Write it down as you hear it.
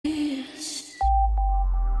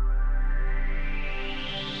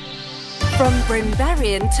From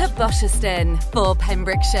Brimberrien to Bosherston for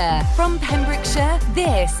Pembrokeshire. From Pembrokeshire,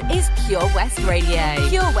 this is Pure West Radio.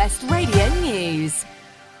 Pure West Radio News.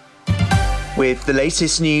 With the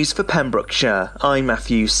latest news for Pembrokeshire, I'm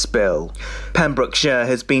Matthew Spill. Pembrokeshire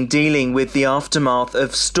has been dealing with the aftermath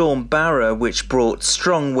of Storm Barra, which brought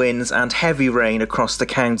strong winds and heavy rain across the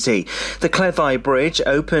county. The Cleddau Bridge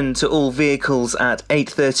opened to all vehicles at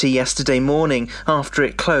 8:30 yesterday morning after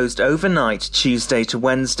it closed overnight Tuesday to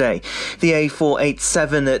Wednesday. The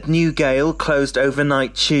A487 at Newgale closed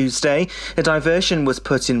overnight Tuesday. A diversion was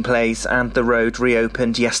put in place and the road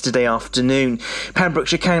reopened yesterday afternoon.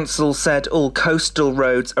 Pembrokeshire Council said all coastal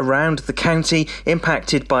roads around the county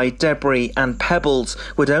impacted by debris and pebbles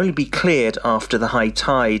would only be cleared after the high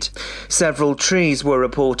tide. Several trees were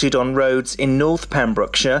reported on roads in North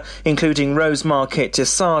Pembrokeshire, including Rose Market to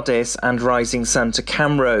Sardis and Rising Sun to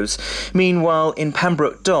Camrose. Meanwhile, in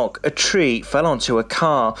Pembroke Dock, a tree fell onto a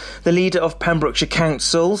car. The leader of Pembrokeshire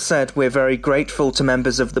Council said, "We're very grateful to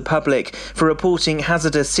members of the public for reporting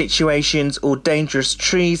hazardous situations or dangerous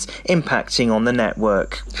trees impacting on the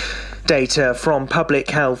network." Data from Public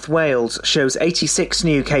Health Wales shows 86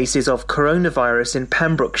 new cases of coronavirus in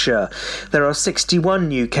Pembrokeshire. There are 61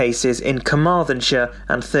 new cases in Carmarthenshire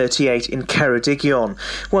and 38 in Ceredigion.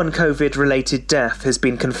 One COVID-related death has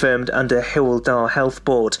been confirmed under Hywel Dda Health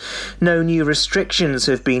Board. No new restrictions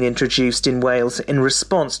have been introduced in Wales in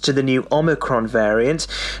response to the new Omicron variant.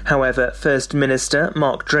 However, First Minister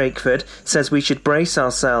Mark Drakeford says we should brace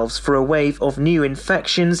ourselves for a wave of new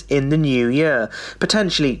infections in the new year,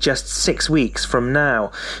 potentially just 6 weeks from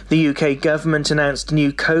now. The UK government announced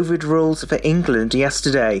new COVID rules for England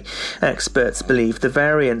yesterday. Experts believe the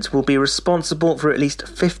variant will be responsible for at least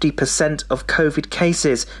 50% of COVID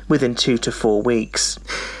cases within 2 to 4 weeks.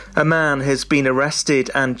 A man has been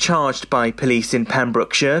arrested and charged by police in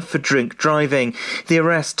Pembrokeshire for drink driving. The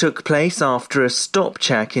arrest took place after a stop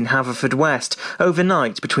check in Haverfordwest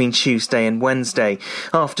overnight between Tuesday and Wednesday.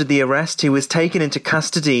 After the arrest, he was taken into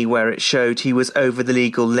custody where it showed he was over the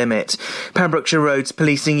legal limit. Pembrokeshire Roads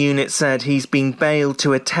Policing Unit said he's been bailed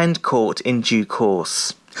to attend court in due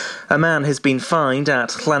course. A man has been fined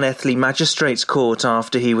at Llanelli Magistrates Court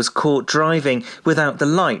after he was caught driving without the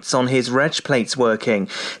lights on his reg plates working.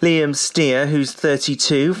 Liam Steer, who's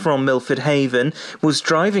 32, from Milford Haven, was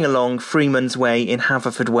driving along Freeman's Way in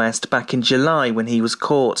Haverfordwest back in July when he was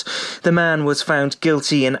caught. The man was found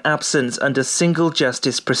guilty in absence under single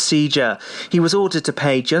justice procedure. He was ordered to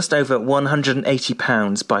pay just over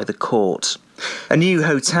 £180 by the court. A new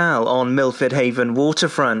hotel on Milford Haven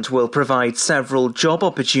waterfront will provide several job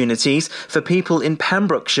opportunities for people in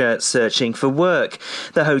Pembrokeshire searching for work.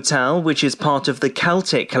 The hotel, which is part of the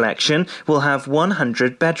Celtic collection, will have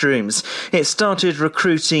 100 bedrooms. It started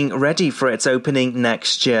recruiting ready for its opening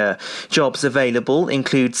next year. Jobs available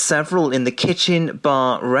include several in the kitchen,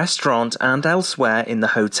 bar, restaurant and elsewhere in the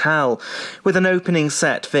hotel. With an opening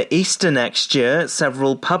set for Easter next year,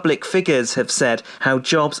 several public figures have said how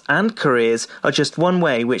jobs and careers are just one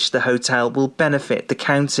way which the hotel will benefit the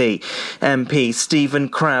county. MP Stephen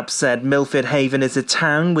Crabb said Milford Haven is a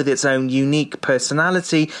town with its own unique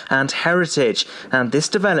personality and heritage, and this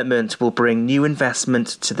development will bring new investment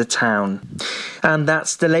to the town. And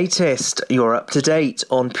that's the latest. You're up to date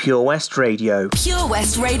on Pure West Radio. Pure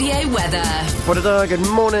West Radio weather. Good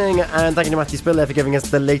morning, and thank you to Matthew Spiller for giving us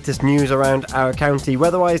the latest news around our county.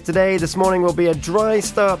 Weather-wise today, this morning will be a dry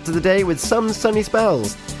start to the day with some sunny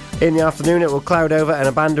spells. In the afternoon it will cloud over and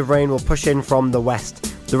a band of rain will push in from the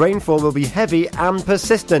west. The rainfall will be heavy and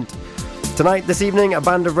persistent. Tonight, this evening, a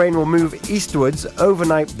band of rain will move eastwards.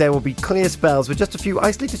 Overnight there will be clear spells with just a few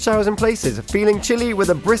isolated showers in places. Feeling chilly with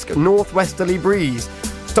a brisk northwesterly breeze.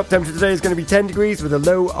 Top temperature today is going to be 10 degrees with a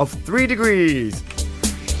low of 3 degrees.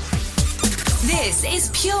 This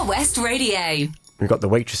is Pure West Radio. We've got the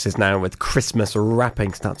waitresses now with Christmas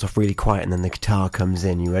wrapping. Starts off really quiet and then the guitar comes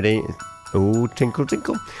in. You ready? Oh, tinkle,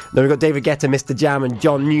 tinkle. Then we've got David Guetta, Mr. Jam and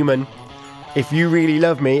John Newman. If You Really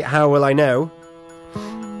Love Me, How Will I Know?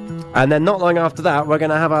 And then not long after that, we're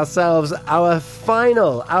going to have ourselves our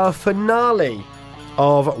finale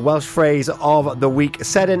of Welsh Phrase of the Week.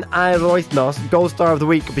 Said in Aer Wythnos, Gold Star of the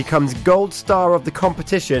Week becomes Gold Star of the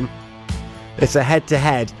competition. It's a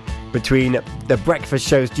head-to-head between the breakfast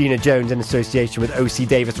show's Gina Jones in association with O.C.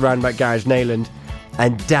 Davis, Roundabout Garage Nayland,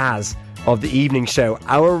 and Daz of the evening show,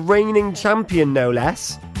 our reigning champion no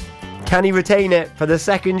less. Can he retain it for the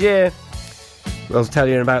second year? We'll tell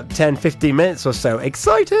you in about 10-15 minutes or so.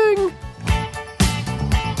 Exciting!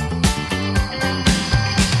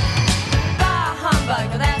 Bah humbug,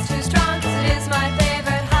 well that's too strong, 'cause it is my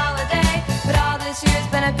favourite holiday. But all this year's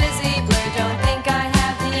been a busy blur, don't think I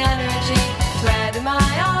have the energy to add to my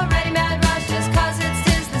already mad rush.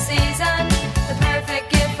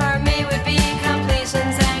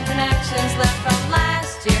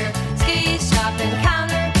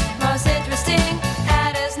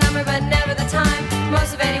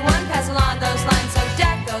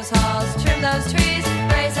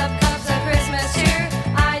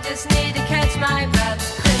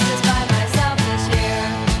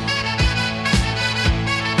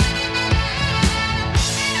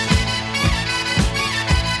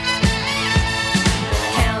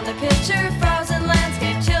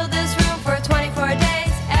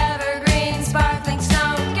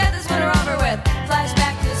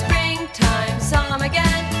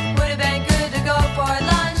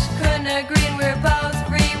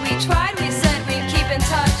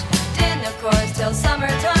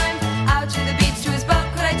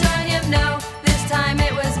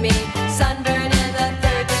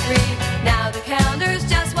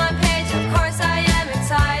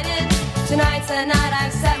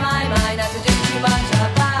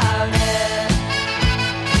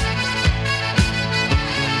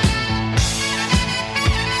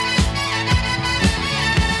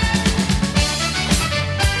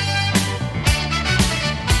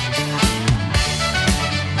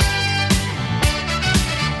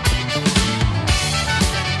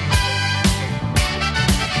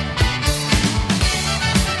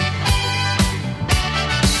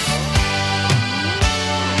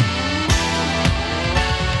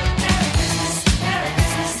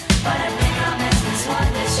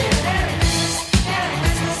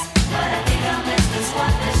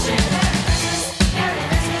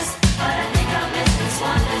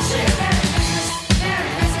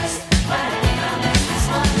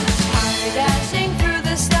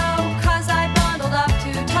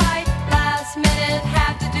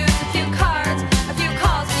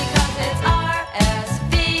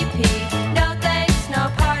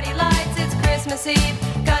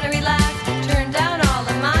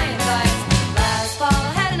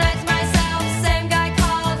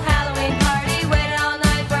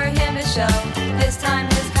 show. This time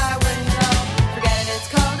his car wouldn't go. Forget it, it's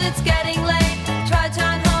cold, it's getting late. Trudge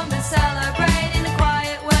on home to celebrate in a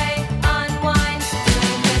quiet way. Unwind,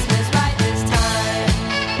 doing business right this time.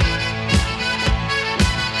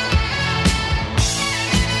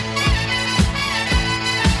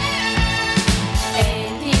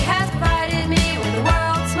 A&P has provided me with the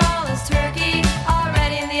world's smallest turkey,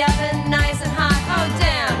 already in the oven, nice and hot. Oh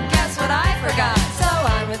damn, guess what I forgot? So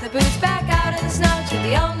on with the boots, back out in the snow to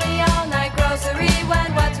the only all-night grocery.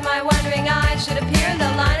 When what to my wondering eyes should appear in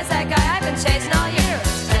the line is that guy I've been chasing all year.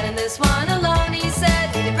 And in this one alone, he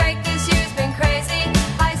said, "Need a break, this year's been crazy."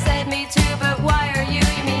 I said, "Me too, but why are you?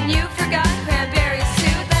 You mean you forgot cranberries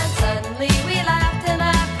too?" Then suddenly we laughed and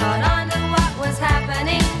laughed, caught on to what was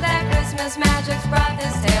happening. That Christmas magic's brought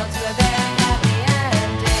this tale to a very happy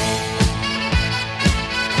ending.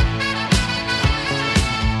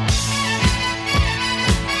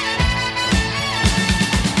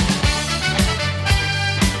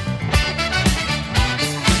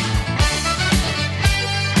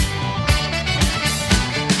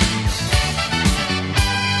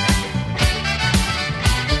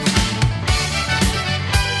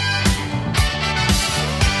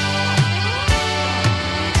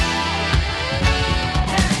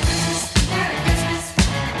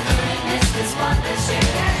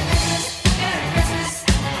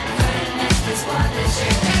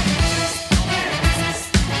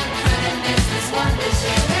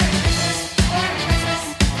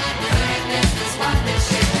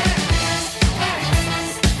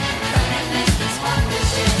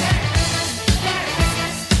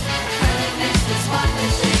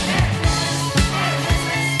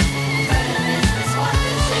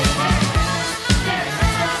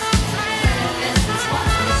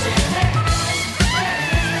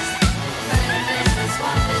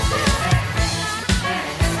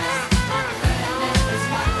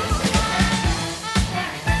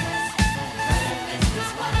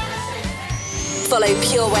 Follow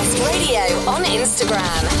Pure West Radio on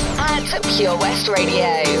Instagram at Pure West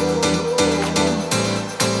Radio.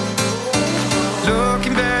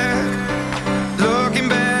 Looking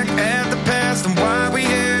back at the past and why we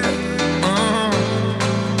here.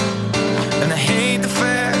 And I hate the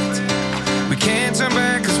fact we can't turn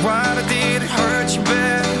back, 'cause what I did hurt you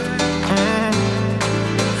bad.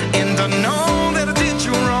 And I know that I did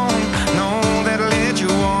you wrong, know that I led you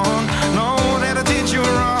on, know that I did you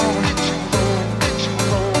wrong.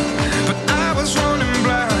 But I was running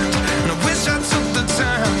blind, and I wish I took the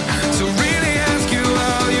time to really ask you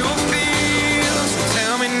how you feel. So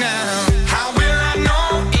tell me now, how will I know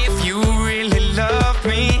if you really love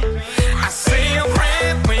me? I say a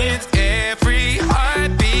prayer with every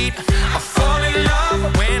heartbeat. I fall in love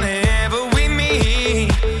whenever we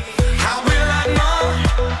meet. How will I know?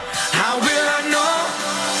 How will I know?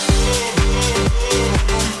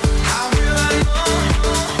 How will I know?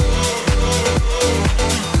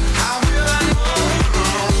 How will I know? How will I know?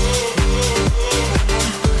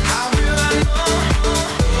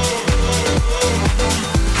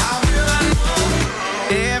 How will I know?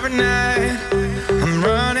 Every night I'm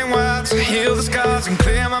running wild to heal the scars and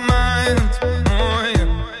clear my mind. Oh, yeah.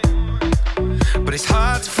 But it's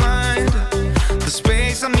hard to find the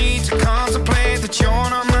space I need to contemplate that you're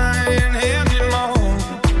not mine anymore.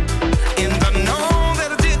 And I know that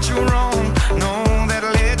I did you wrong, know that I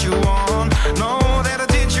led you on, know that I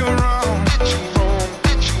did you wrong.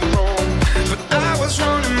 But I was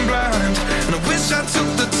running blind, and I wish I took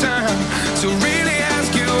the time to really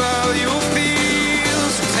ask you how you feel.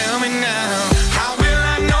 So tell me now, how will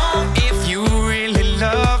I know if you really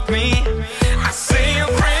love me? I say a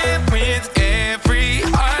prayer with every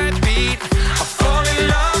heartbeat. I fall in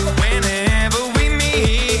love whenever we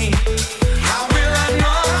meet. How will I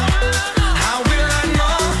know? How will I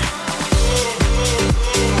know?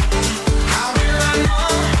 How will I know?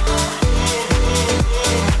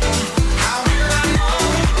 How will I know?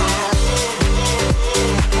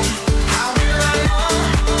 How will I know?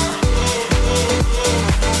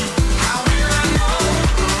 How will I know?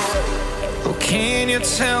 Oh, can you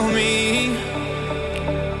tell me?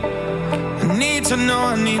 I need to know,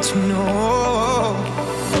 I need to know.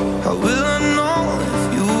 How will I know if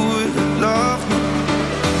you would love me?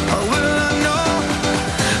 How will I know?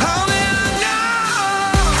 How will I know?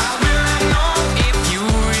 How will I know if you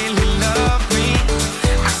really love me?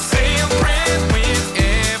 I say a prayer with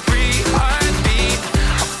every heartbeat.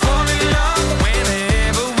 I fall in love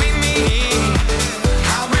whenever we meet.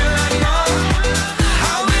 How will I know?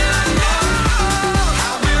 How will I know?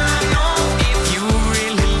 How will I know if you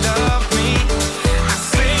really love me? I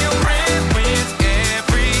say a prayer with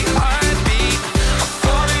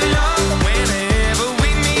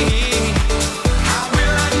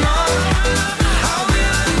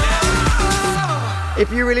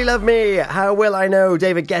If You Really Love Me, How Will I Know,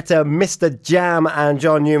 David Guetta, Mr. Jam and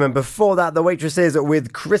John Newman. Before that, The Waitresses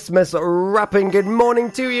with Christmas Wrapping. Good morning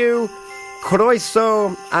to you.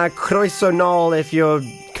 Croeso a croeso nol if you're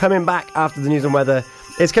coming back after the news and weather.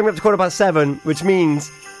 It's coming up to 7:15, which means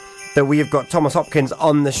that we have got Thomas Hopkins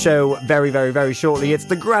on the show very, very, very shortly. It's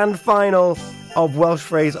the grand final of Welsh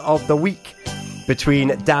Phrase of the Week between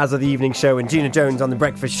Daz of the Evening Show and Gina Jones on The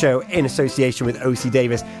Breakfast Show in association with O.C.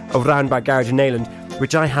 Davis of Roundabout Garage in Neyland,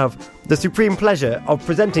 which I have the supreme pleasure of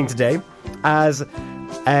presenting today as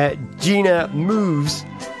Gina moves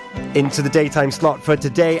into the daytime slot for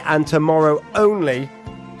today and tomorrow only.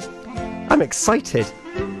 I'm excited.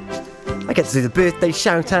 I get to do the birthday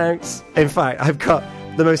shout-outs. In fact, I've got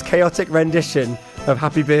the most chaotic rendition of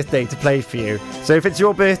Happy Birthday to play for you. So if it's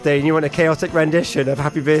your birthday and you want a chaotic rendition of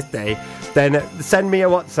Happy Birthday, then send me a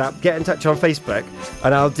WhatsApp, get in touch on Facebook,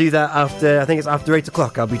 and I'll do that after, I think it's after 8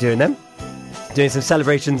 o'clock I'll be doing them. Doing some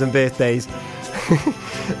celebrations and birthdays.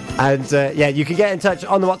 And yeah, you can get in touch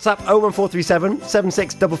on the WhatsApp 01437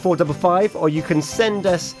 764455, or you can send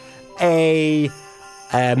us a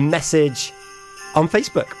message on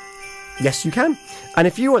Facebook. Yes, you can. And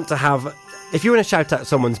if you want to shout out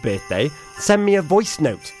someone's birthday, send me a voice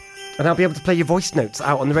note, and I'll be able to play your voice notes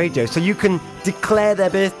out on the radio, so you can declare their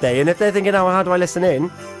birthday. And if they're thinking, oh, how do I listen in?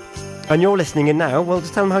 And you're listening in now, well,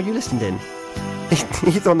 just tell them how you listened in.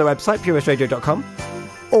 Either on the website, purewestradio.com,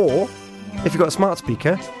 or if you've got a smart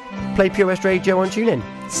speaker, play Pure West Radio on TuneIn.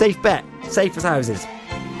 Safe bet, safe as houses.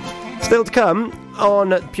 Still to come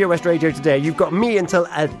on Pure West Radio today, you've got me until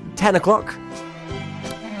 10 o'clock,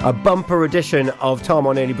 a bumper edition of Tom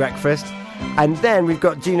on Early Breakfast, and then we've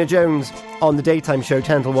got Gina Jones on the daytime show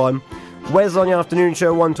 10 till 1, Wes on the afternoon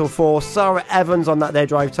show 1 till 4, Sarah Evans on that their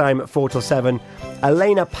drive time 4 till 7,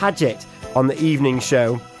 Elena Paget on the evening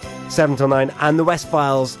show 7 till 9, and the West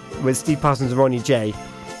Files with Steve Parsons and Ronnie J.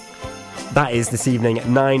 That is this evening at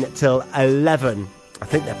 9 till 11. I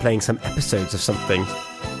think they're playing some episodes of something,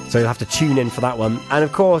 so you'll have to tune in for that one. And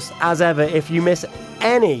of course, as ever, if you miss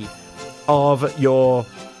any of your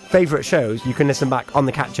favourite shows, you can listen back on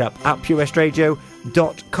the catch-up at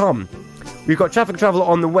purewestradio.com. We've got Traffic Travel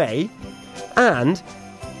on the way, and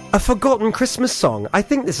a forgotten Christmas song. I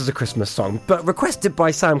think this is a Christmas song, but requested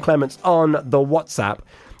by Sam Clements on the WhatsApp.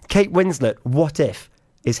 Kate Winslet, What If,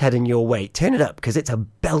 is heading your way. Turn it up, because it's a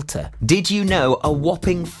belter. Did you know a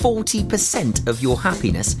whopping 40% of your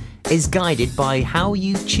happiness is guided by how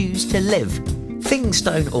you choose to live? Things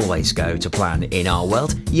don't always go to plan in our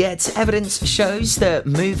world, yet evidence shows that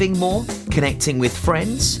moving more, connecting with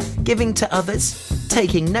friends, giving to others,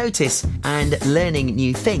 taking notice, and learning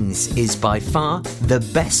new things is by far the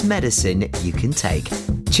best medicine you can take.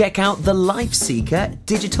 Check out the Life Seeker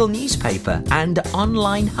digital newspaper and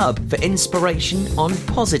online hub for inspiration on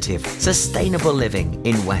positive, sustainable living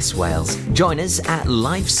in West Wales. Join us at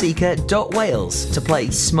lifeseeker.wales to play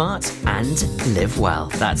smart and live well.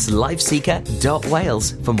 That's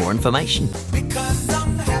lifeseeker.wales for more information. Because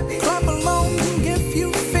I'm happy. Clap along if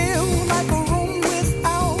you feel like a room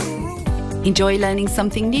without a room. Enjoy learning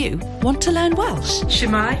something new? Want to learn Welsh?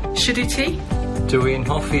 Shemai, Shuduti. Dwi'n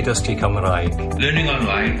hoffi dysgu Cymraeg. Learning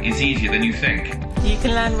online is easier than you think. You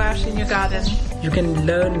can learn Welsh in your garden. You can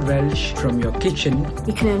learn Welsh from your kitchen.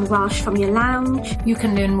 You can learn Welsh from your lounge. You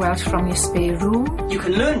can learn Welsh from your spare room. You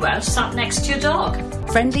can learn Welsh sat next to your dog.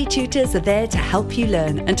 Friendly tutors are there to help you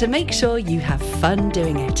learn and to make sure you have fun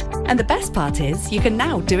doing it. And the best part is, you can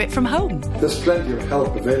now do it from home. There's plenty of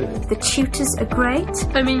help available. The tutors are great.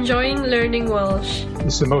 I'm enjoying learning Welsh.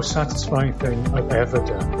 It's the most satisfying thing I've ever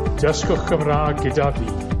done. Dysgwch Cymraeg gyda fi.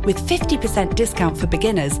 With 50% discount for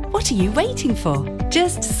beginners, what are you waiting for?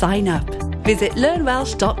 Just sign up. Visit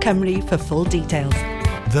learnwelsh.cymru for full details.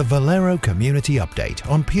 The Valero Community Update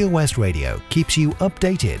on Pure West Radio keeps you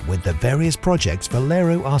updated with the various projects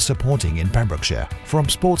Valero are supporting in Pembrokeshire, from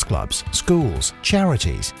sports clubs, schools,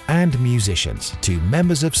 charities and musicians to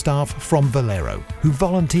members of staff from Valero who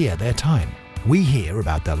volunteer their time. We hear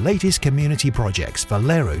about the latest community projects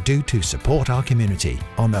Valero do to support our community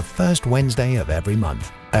on the first Wednesday of every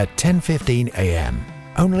month at 10:15 a.m.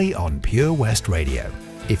 only on Pure West Radio.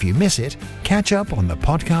 If you miss it, catch up on the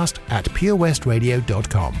podcast at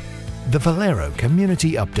purewestradio.com. The Valero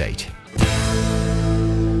Community Update.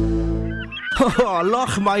 Oh,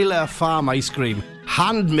 Lochmeyler Farm Ice Cream.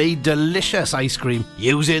 Handmade delicious ice cream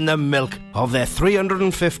using the milk of their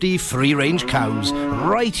 350 free-range cows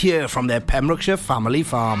right here from their Pembrokeshire family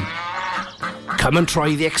farm. Come and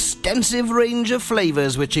try the extensive range of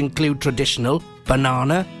flavours which include traditional,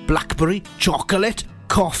 banana, blackberry, chocolate,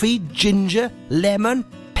 coffee, ginger, lemon,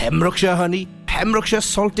 Pembrokeshire honey, Pembrokeshire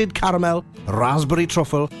salted caramel, raspberry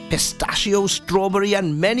truffle, pistachio, strawberry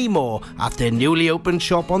and many more at their newly opened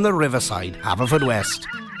shop on the Riverside, Haverfordwest.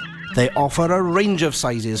 They offer a range of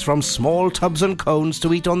sizes from small tubs and cones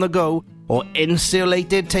to eat on the go or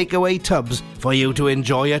insulated takeaway tubs for you to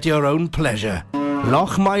enjoy at your own pleasure.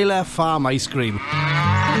 Lochmeyler Farm Ice Cream.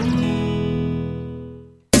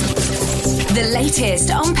 The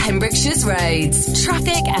latest on Pembrokeshire's roads,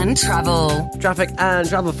 traffic and travel. Traffic and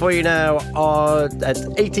travel for you now at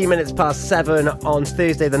 18 minutes past 7 on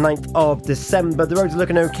Thursday the 9th of December. The roads are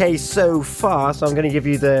looking okay so far, so I'm going to give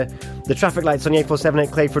you the traffic lights on the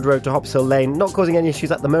A478 Clayford Road to Hops Hill Lane. Not causing any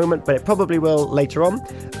issues at the moment, but it probably will later on.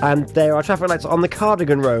 And there are traffic lights on the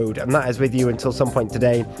Cardigan Road, and that is with you until some point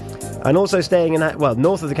today. And also staying in,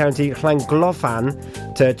 north of the county,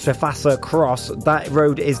 Llangolfan to Trefassa Cross. That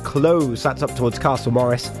road is closed. That's up towards Castle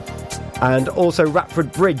Morris. And also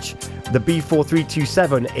Ratford Bridge, the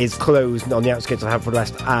B4327 is closed on the outskirts of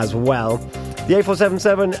Haverfordwest as well. The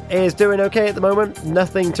A477 is doing okay at the moment.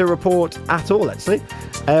 Nothing to report at all, actually.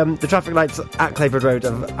 The traffic lights at Clayford Road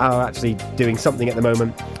are actually doing something at the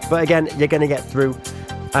moment. But again, you're going to get through.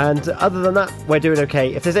 And other than that, we're doing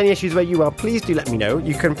okay. If there's any issues where you are, please do let me know.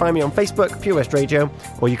 You can find me on Facebook, Pure West Radio,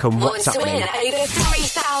 or you can WhatsApp me. Want to win over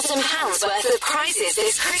 £3,000 worth of prizes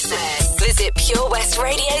this Christmas? Visit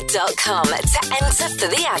purewestradio.com to enter for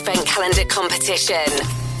the Advent Calendar competition.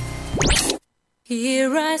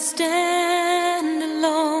 Here I stand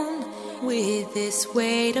alone with this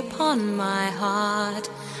weight upon my heart,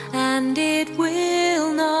 and it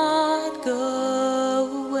will not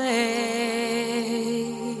go away.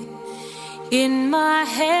 In my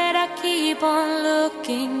head I keep on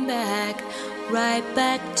looking back, right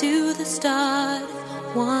back to the start,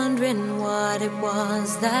 wondering what it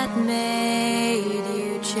was that made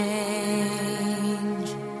you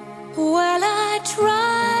change. Well, I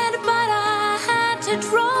tried, but I had to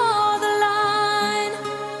draw the line,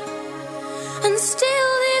 and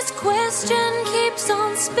still this question keeps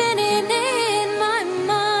on spinning in my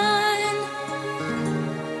mind.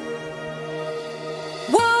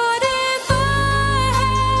 What if I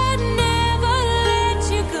had never let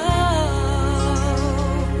you go?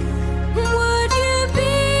 Would you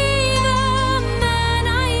be the man I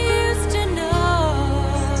used to know?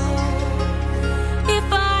 If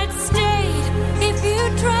I'd stayed, if you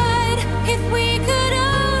tried, if we could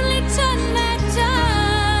only turn back time.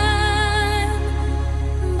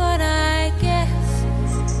 But I guess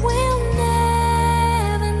we'll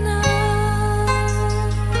never know.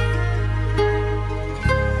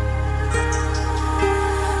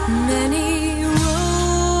 Many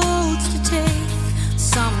roads to take,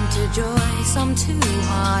 some to joy, some to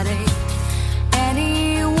heartache.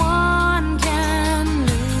 Anyone can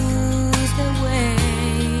lose their way.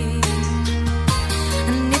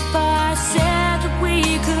 And if I said that we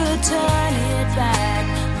could turn it back,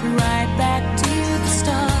 right back to the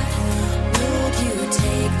start, would you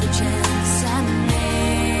take the chance and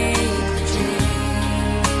make the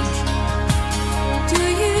change? Do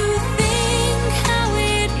you think how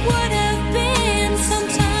it would have been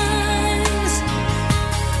sometimes?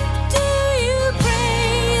 Do you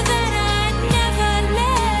pray that I'd never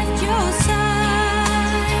left your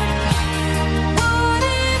side? What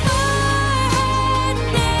if I had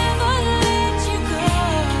never let you go?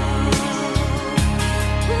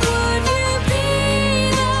 Would you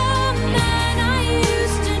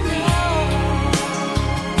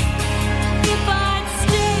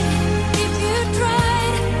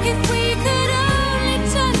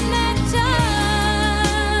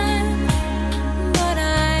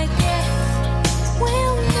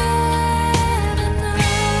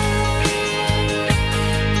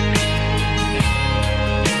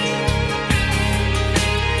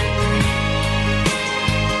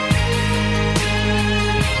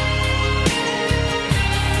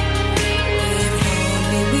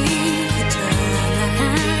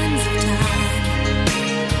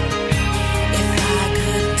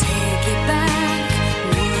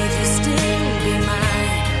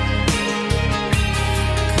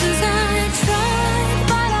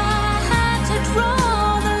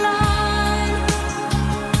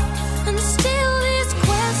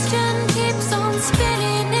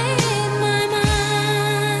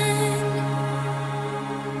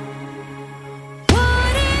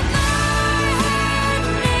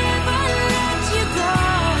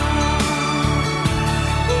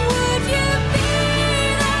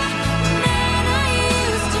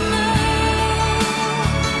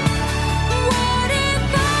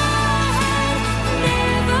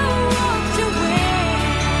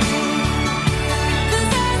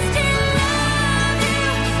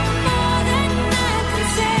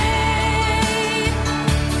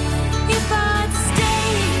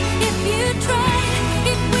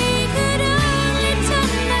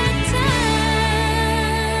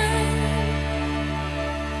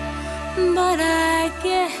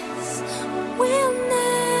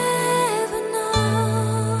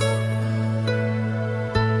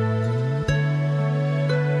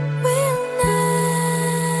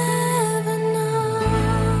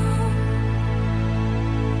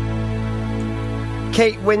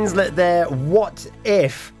Kate Winslet there, What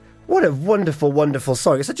If? What a wonderful, wonderful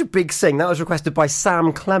song. It's such a big sing. That was requested by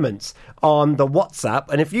Sam Clements on the WhatsApp.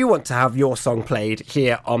 And if you want to have your song played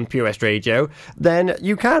here on Pure West Radio, then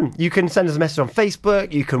you can. You can send us a message on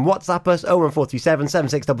Facebook. You can WhatsApp us, 01437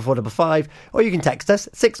 764455, or you can text us,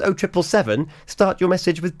 60777. Start your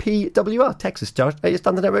message with PWR. Text us charged at your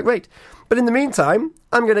standard network rate. But in the meantime,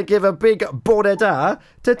 I'm going to give a big bore da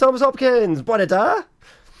to Thomas Hopkins. Bore da.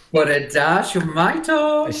 Bore da, siwmai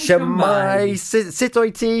Tom. Siwmai. Sut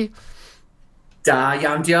o'i ti? Da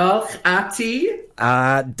iawn, diolch. A ti?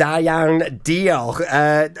 Da iawn, diolch.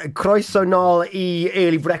 Croeso nôl I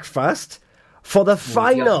early breakfast for the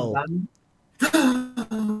final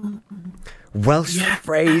Welsh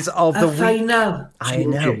phrase of the week. Final. I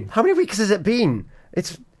know. How many weeks has it been?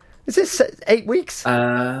 Is this 8 weeks?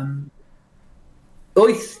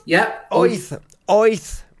 Wyth, yeah.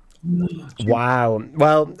 Wyth. Wow.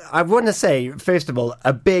 Well, I want to say, first of all,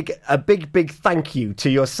 a big thank you to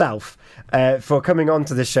yourself for coming on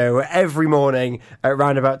to the show every morning at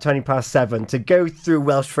around about 7:20 to go through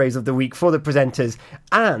Welsh Phrase of the Week for the presenters.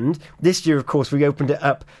 And this year, of course, we opened it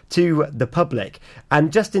up to the public.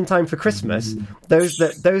 And just in time for Christmas, those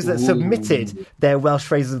that submitted their Welsh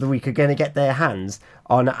Phrases of the Week are going to get their hands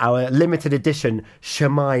on our limited edition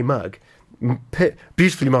Siwmai mug.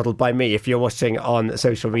 Beautifully modelled by me if you're watching on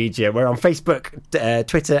social media. We're on Facebook,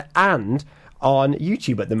 Twitter and on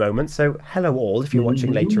YouTube at the moment, so hello all if you're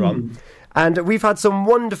watching later on. And we've had some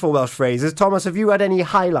wonderful Welsh phrases. Thomas, have you had any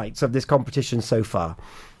highlights of this competition so far?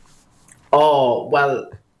 Oh, well,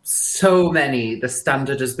 so many. The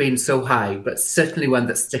standard has been so high, but certainly one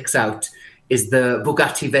that sticks out is the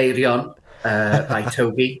Bugatti Veyron by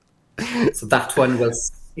Toby. So that one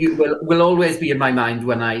will always be in my mind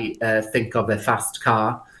when I think of a fast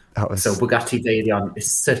car. So Bugatti Dyer is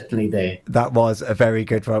certainly there. That was a very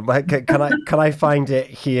good one. Can I find it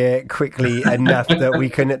here quickly enough that we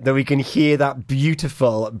can hear that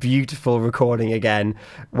beautiful recording again?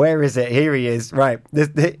 Where is it? Here he is. Right.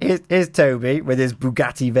 Here's Toby with his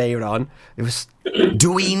Bugatti Veyron. It was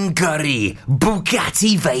Dwi'n gyrru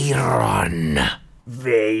Bugatti Veyron.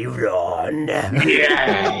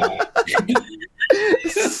 Yeah.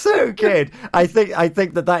 So good. I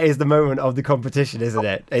think that is the moment of the competition, isn't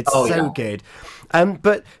it? It's good.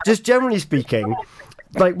 But just generally speaking,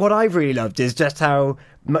 like what I've really loved is just how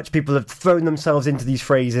much people have thrown themselves into these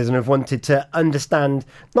phrases and have wanted to understand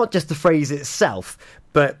not just the phrase itself,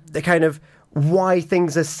 but the kind of why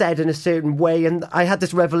things are said in a certain way. And I had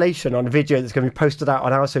this revelation on a video that's going to be posted out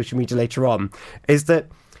on our social media later on, is that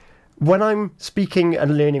when I'm speaking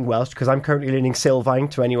and learning Welsh, because I'm currently learning Sylfaen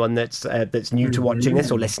to anyone that's new to watching this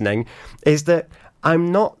or listening, is that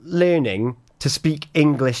I'm not learning to speak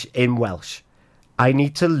English in Welsh. I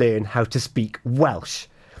need to learn how to speak Welsh.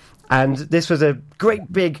 And this was a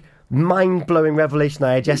great big mind-blowing revelation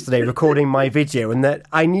I had yesterday recording my video, and that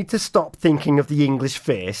I need to stop thinking of the English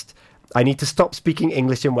first. I need to stop speaking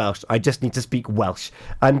English in Welsh. I just need to speak Welsh.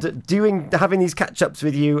 And having these catch-ups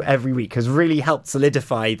with you every week has really helped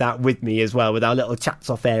solidify that with me as well, with our little chats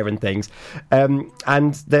off air and things. And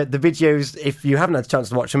the videos, if you haven't had a chance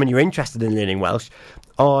to watch them and you're interested in learning Welsh,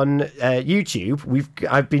 on YouTube,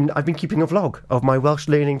 I've been keeping a vlog of my Welsh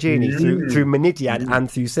learning journey through Mynediad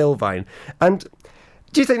and through Sylfaen. And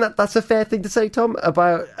do you think that that's a fair thing to say, Tom,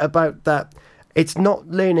 about that? It's not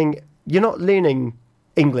learning. You're not learning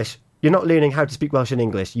English. You're not learning how to speak Welsh in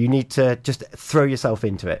English. You need to just throw yourself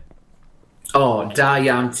into it. Oh, da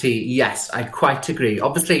iawn ti. Yes, I quite agree.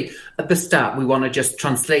 Obviously, at the start, we want to just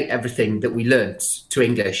translate everything that we learnt to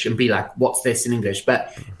English and be like, what's this in English?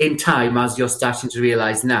 But in time, as you're starting to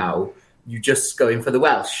realise now, you just go in for the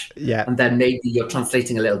Welsh. Yeah. And then maybe you're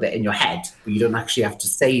translating a little bit in your head, but you don't actually have to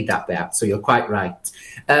say that bit. So you're quite right.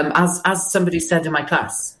 As somebody said in my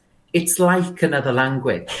class, it's like another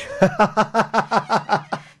language.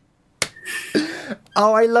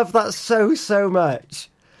 Oh, I love that so much.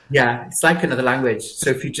 Yeah, it's like another language. So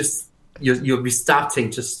if you'll be starting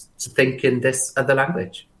to think in this other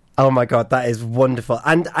language. Oh my God, that is wonderful,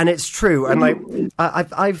 and it's true. And like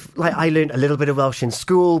I learned a little bit of Welsh in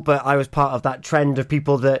school, but I was part of that trend of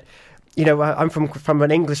people that, you know, I'm from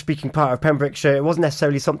an English-speaking part of Pembrokeshire. It wasn't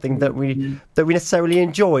necessarily something that we necessarily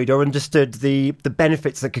enjoyed or understood the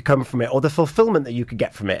benefits that could come from it or the fulfilment that you could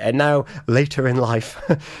get from it. And now, later in life,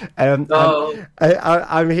 I'm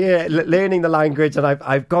here learning the language, and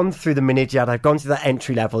I've gone through the Mynediad, I've gone through that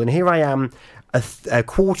entry level, and here I am a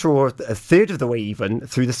quarter or a third of the way even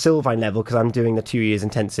through the Sylfaen level, because I'm doing the 2 years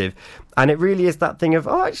intensive. And it really is that thing of,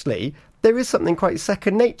 actually, there is something quite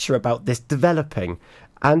second nature about this developing.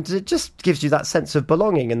 And it just gives you that sense of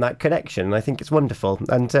belonging and that connection. And I think it's wonderful.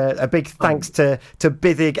 And a big thanks to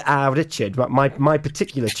Biddig and Richard, my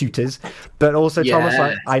particular tutors, but also Thomas.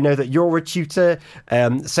 I know that you're a tutor.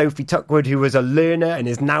 Sophie Tuckwood, who was a learner and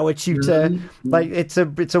is now a tutor. Like it's a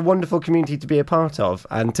wonderful community to be a part of,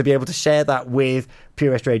 and to be able to share that with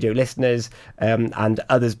Pure West Radio listeners and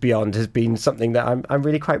others beyond has been something that I'm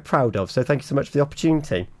really quite proud of. So thank you so much for the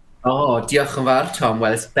opportunity. Oh, diolch yn fawr, Tom.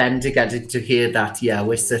 Well, it's bendigedig to hear that. Yeah,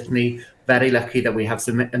 we're certainly very lucky that we have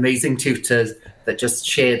some amazing tutors that just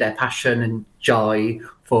share their passion and joy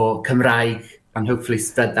for Cymraeg and hopefully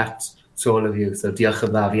spread that to all of you. So diolch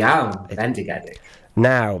yn fawr iawn, bendigedig.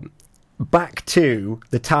 Now, back to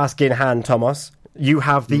the task in hand, Thomas. You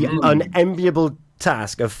have the unenviable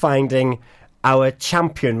task of finding our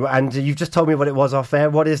champion, and you've just told me what it was off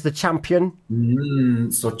air. What is the champion?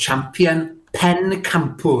 So champion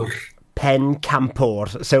Pencampwr.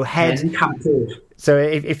 Pencampwr. So head. Pencampwr. So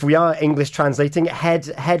if we are English translating, head.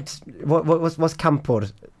 What's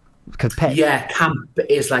Campwr? Yeah, camp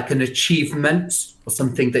is like an achievement or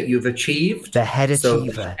something that you've achieved. The head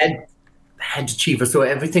achiever. So head achiever. So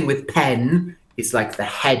everything with pen is like the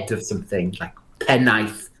head of something, like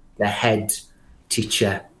pennaeth, the head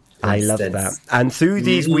teacher. I love that. And through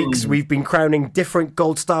these weeks, we've been crowning different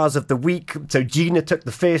Gold Stars of the Week. So Gina took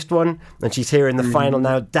the first one, and she's here in the final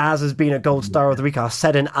now. Daz has been a Gold Star of the Week.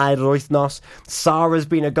 Arsedyn Ail Wythnos. Sarah's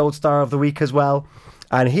been a Gold Star of the Week as well.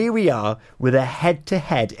 And here we are with a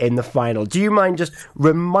head-to-head in the final. Do you mind just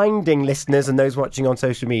reminding listeners and those watching on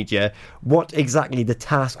social media what exactly the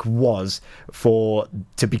task was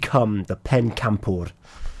to become the Pencampwr?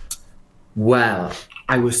 Well,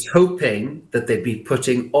 I was hoping that they'd be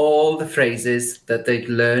putting all the phrases that they'd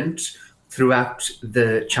learned throughout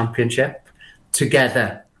the championship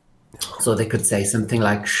together. So they could say something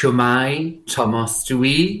like, Shwmai, Thomas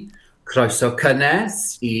dwi, croeso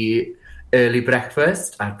cynnes I early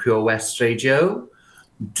breakfast at Pure West Radio.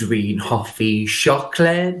 Dwi'n hoffi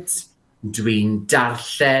siocled. Dwi'n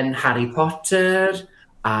darllen Harry Potter.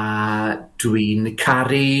 A dwi'n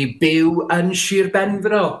caru byw yn Sir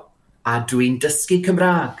Benfro. A dwi'n dysgu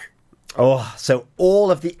Cymraeg. Oh, so all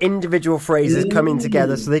of the individual phrases coming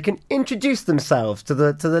together so they can introduce themselves to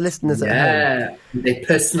the listeners at home. Yeah, they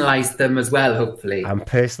personalised them as well, hopefully. And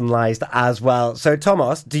personalised as well. So,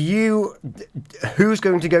 Thomas, who's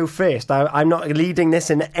going to go first? I'm not leading this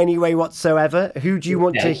in any way whatsoever. Who do you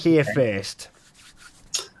want to hear first?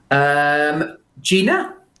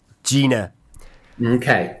 Gina. Gina.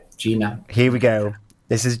 Okay, Gina. Here we go.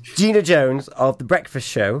 This is Gina Jones of The Breakfast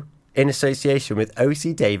Show, in association with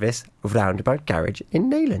O.C. Davis of Roundabout Garage in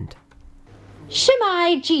Neyland.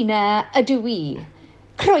 Shwmai Gina ydw I.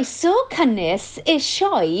 Croeso cynnes I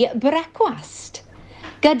sioe brecwast.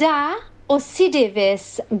 Gyda O.C.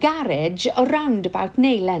 Davis Garage o Roundabout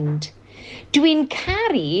Neyland. Dwi'n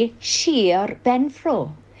caru Sir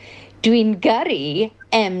Benfro. Dwi'n gyrru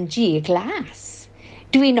MG Glas.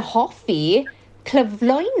 Dwi'n hoffi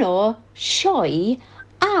clyflwyno sioe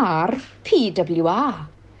ar PWR.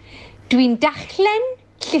 Dwi'n dachlen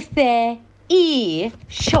llythau I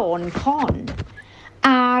Sean Conn.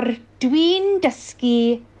 Ar dwi'n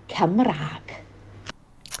dysgu Cymraeg.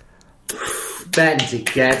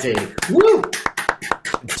 Bendigedig. Woo!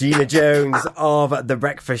 Gina Jones of The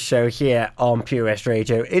Breakfast Show here on Pure West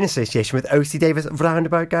Radio in association with O.C. Davis of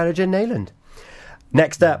Roundabout Garage in Neyland.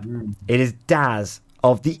 Next up, it is Daz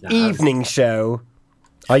of The Evening Show.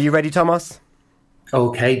 Are you ready, Thomas?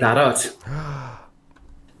 Okay, barod.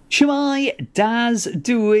 Shwmai, Daz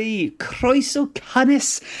dwi, croeso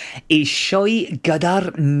cynnes I sioe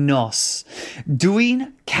gyda'r nos.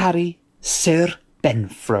 Dwi'n caru Sir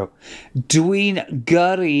Benfro. Dwi'n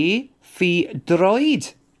gyrru fi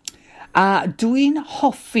droed. A dwi'n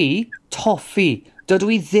hoffi toffi.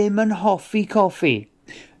 Dydw I ddim yn hoffi coffi.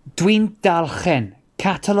 Dwi'n darllen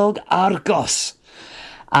catalog Argos.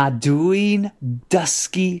 A dwi'n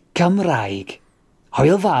dysgu Cymraeg.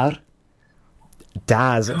 Hwyl fawr.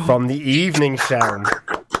 Daz from The Evening Show.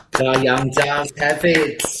 Da iawn, Daz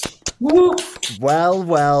hefyd. Well.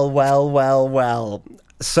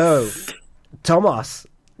 So, Thomas,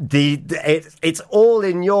 it's all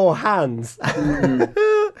in your hands.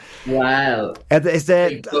 Wow.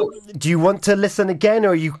 Do you want to listen again?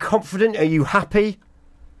 Are you confident? Are you happy?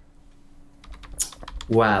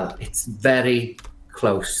 Well, it's very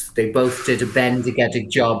close. They both did a bendigedig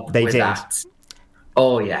job with that.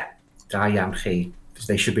 Oh, yeah. Da iawn chi.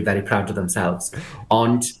 They should be very proud of themselves.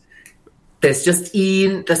 Ond there's just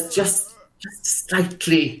un that's just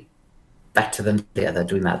slightly better than the other,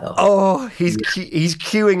 dwi'n meddwl. Oh, he's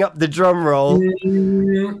queuing up the drum roll.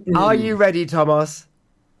 Are you ready, Thomas?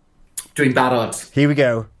 Dwi'n barod. Here we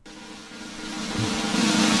go.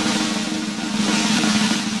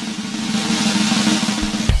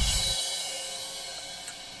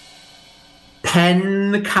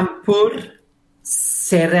 Pen campwr,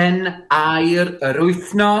 seren air yr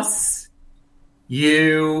wythnos,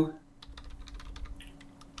 yw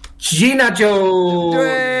Gina Jones!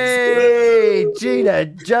 Hooray! Gina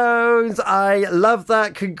Jones, I love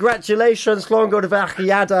that. Congratulations, Clongo de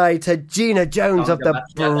Fachiadau, to Gina Jones of the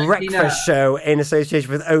Breakfast Show in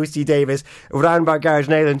association with O.C. Davis, Roundbar Garage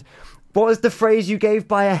Nayland. What was the phrase you gave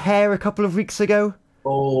by a hair a couple of weeks ago?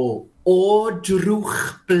 O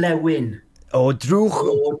drwch blewyn. O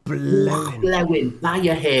drwch blewyn, by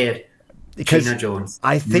a hair. Because Gina Jones.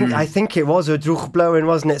 I think it was a drwch blowin,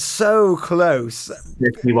 wasn't it? So close.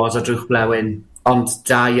 It was a drwch blewyn. Ond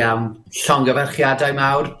da iawn. Llongyfarchiadau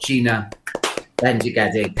mawr, Gina.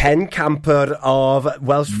 Bendigedig. Pen camper of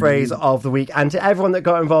Welsh phrase of the week. And to everyone that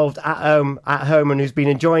got involved at home and who's been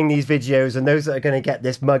enjoying these videos and those that are going to get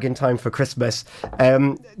this mug in time for Christmas,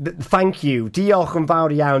 thank you. Diolch yn fawr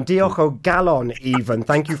iawn. Diolch o galon even.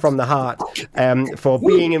 Thank you from the heart for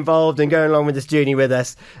being involved and going along with this journey with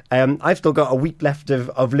us. I've still got a week left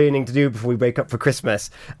of learning to do before we break up for Christmas.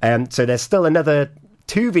 So there's still another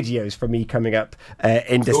 2 videos from me coming up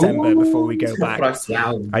in December before we go back,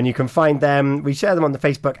 and you can find them. We share them on the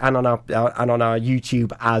Facebook and on our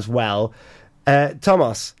YouTube as well.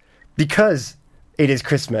 Thomas, because it is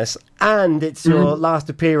Christmas and it's your last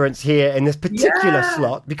appearance here in this particular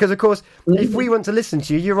slot, because of course, if we want to listen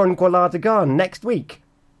to you, you're on Gwlad y Gân next week.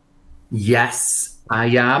 Yes, I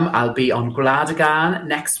am. I'll be on Gwlad y Gân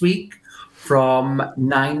next week from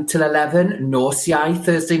 9 till 11, Nos Iau,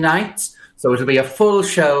 Thursday night. So it'll be a full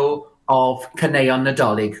show of Caneuon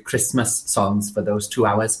Nadolig Christmas songs for those 2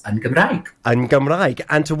 hours yn Gymraeg. Yn Gymraeg.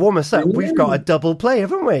 And to warm us up, we've got a double play,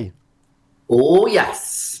 haven't we? Oh,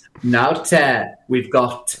 yes. Nawr te, we've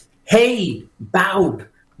got Hey, Bawb,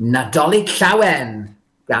 Nadolig Llawen,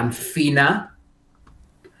 gan Fina.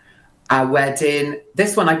 A wedyn,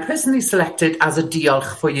 this one I personally selected as a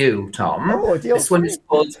diolch for you, Tom. Oh, diolch. This one is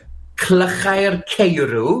called Clychau'r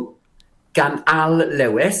Ceirw, gan Al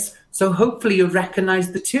Lewis. So hopefully you'll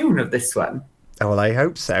recognise the tune of this one. Oh, well, I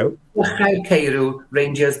hope so. Clychau'r Ceirw,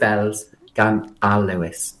 Rangers Bells, gan Al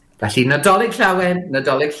Lewis. Felly, Nadolig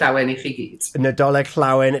Llawen I chi gyd. Nadolig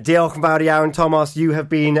Llawen. Diolch yn fawr iawn, Thomas. You have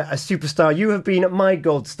been a superstar. You have been my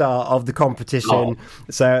gold star of the competition.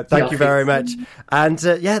 So thank you very much. And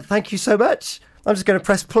thank you so much. I'm just going to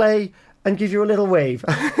press play and give you a little wave.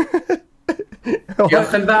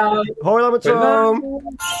 Diolch yn fawr. Hwyl am y tro.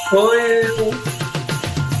 Hwyl.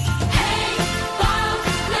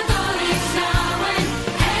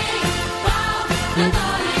 Yr un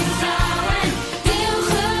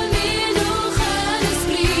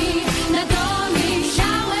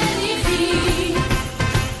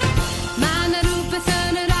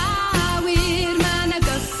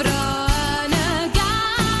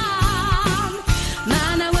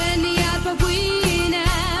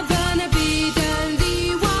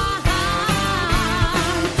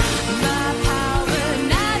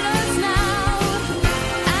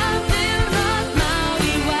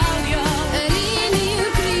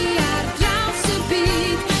i'w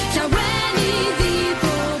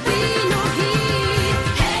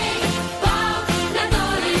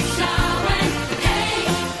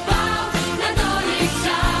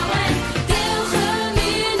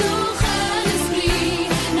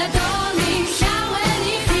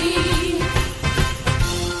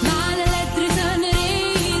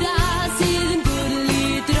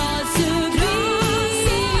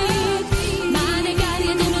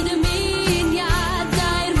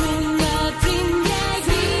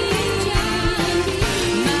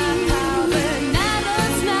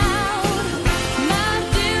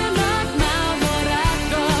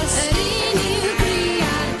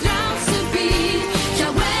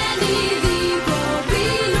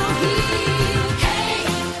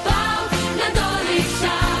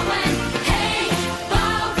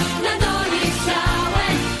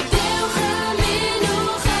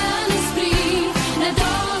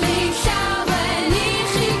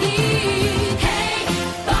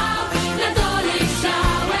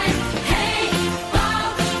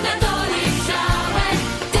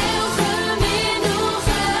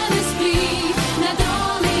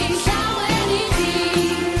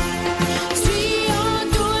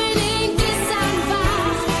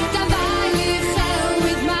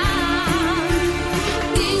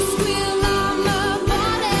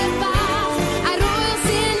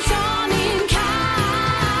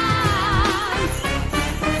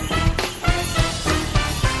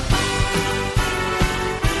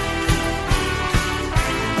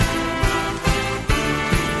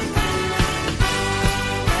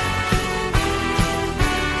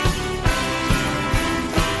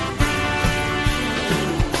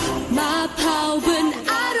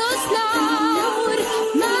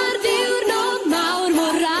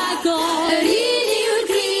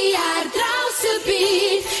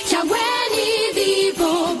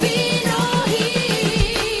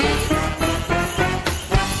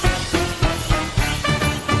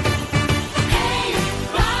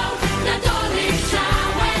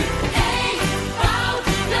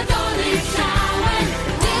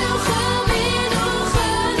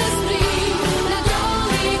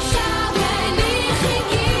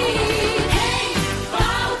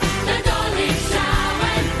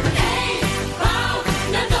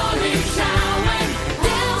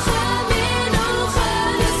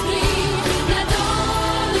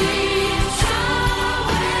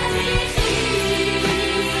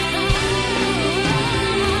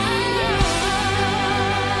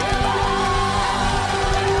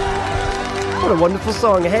wonderful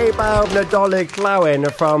song, Hey Bawb Nadolig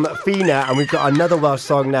Llawin from Fina, and we've got another Welsh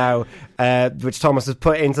song now, which Thomas has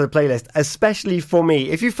put into the playlist, especially for me.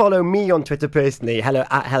 If you follow me on Twitter personally,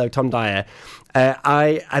 hello Tom Dyer,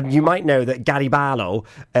 you might know that Gary Barlow,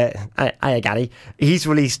 hiya Gary, he's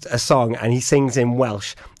released a song and he sings in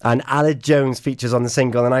Welsh, and Aled Jones features on the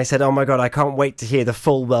single, and I said, oh my god, I can't wait to hear the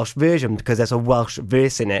full Welsh version because there's a Welsh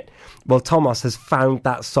verse in it. Well, Thomas has found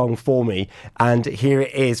that song for me, and here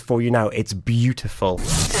it is for you now. It's beautiful.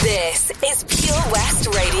 This is Pure West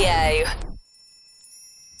Radio.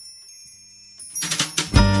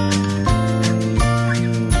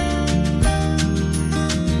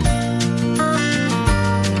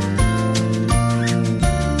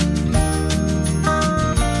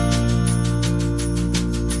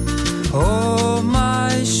 Oh,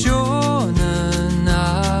 my Sean and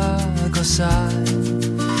agosau,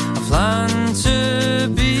 a plant y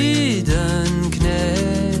byd yn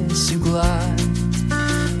cnes i'w gwlad.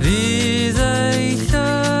 Fydd ei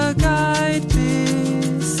llygaid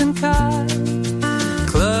byth yn cael,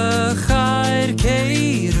 clychau'r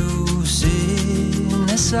ceirw sy'n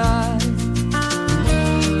nesau.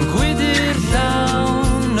 Gwydir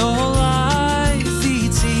llawn o laeth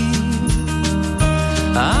i ti,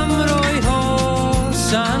 am roi hos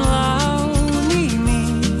a'n lawn i mi.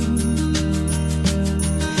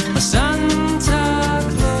 Mae Santa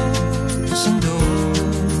Claus yn dod,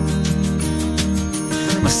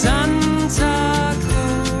 mae Santa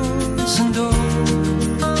Claus yn dod.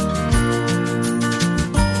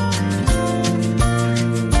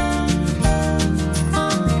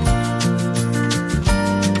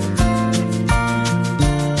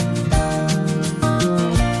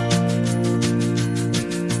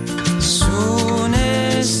 Sŵn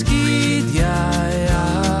esgidiau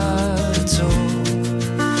ar to,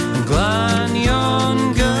 yn glanio'n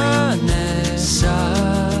gynnes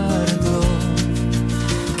ar y glo.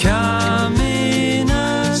 Camu'n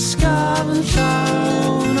ysgafn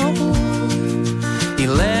llawn o hwyl, i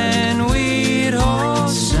lenwi'r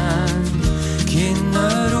hosan cyn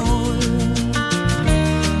yr ŵyl.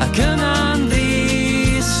 Ac yna'n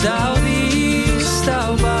ddistaw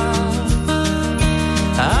bawb,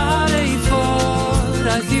 ar ei ffordd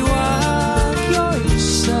aeth i wagio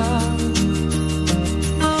isaw.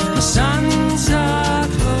 Mae Santa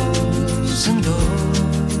Claus yn dod,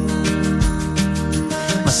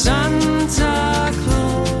 mae Santa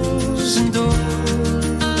Claus yn dod.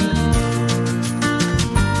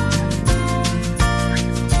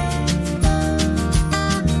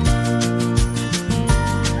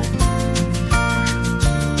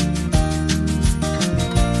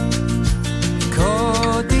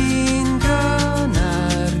 Codi'n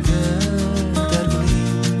gynnar gyda'r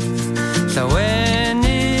glif,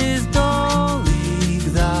 llawenydd dolyg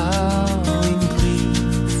ddaw i'n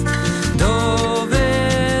glif.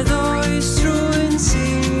 Dofedd oes rhywun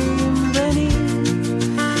sy'n benni,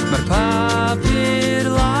 mae'r papur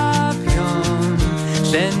lapion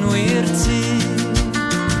llenwi'r tŷ.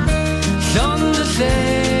 Llond y lle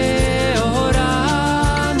o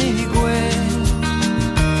ran i gwen,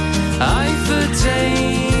 aeth y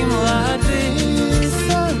teimlad byth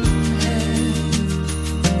yn hen.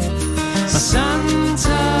 Mae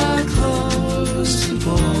Santa Claus i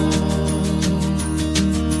bod,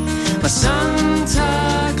 mae Santa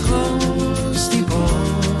Claus i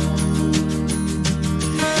bod,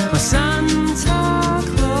 mae Santa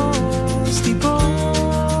Claus i bod,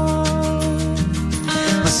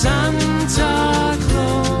 mae Santa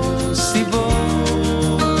Claus i bod.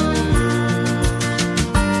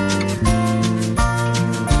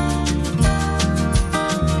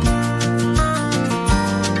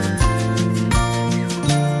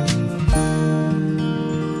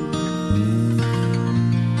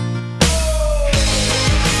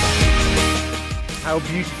 How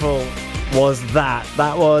beautiful was that?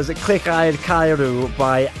 That was Click-Eyed Cairo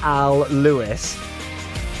by Al Lewis.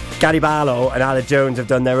 Gary Barlow and Aled Jones have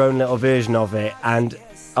done their own little version of it, and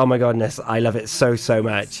oh my goodness, I love it so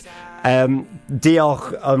much.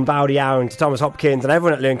 Diolch yn fawr iawn to Thomas Hopkins and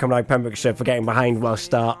everyone at Learn Cymraeg Pembrokeshire for getting behind Welsh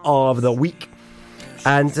Star of the Week.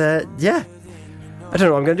 And yeah, I don't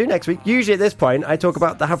know what I'm going to do next week. Usually at this point I talk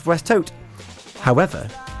about the Haverfordwest Tote. However,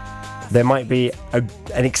 there might be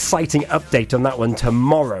an exciting update on that one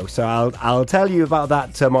tomorrow, so I'll tell you about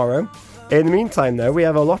that tomorrow. In the meantime, though, we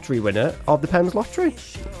have a lottery winner of the Pembs Lottery,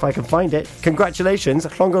 if I can find it. Congratulations,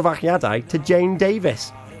 llongyfarchiadau to Jane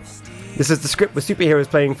Davis. This is the script with superheroes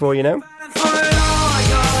playing for, you know.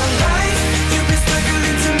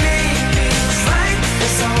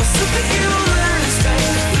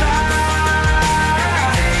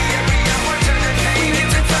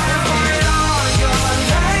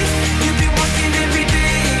 You've been working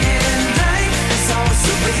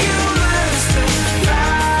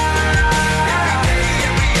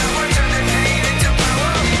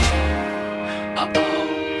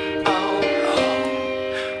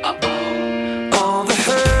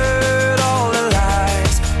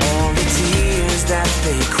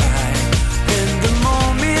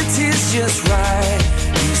just right.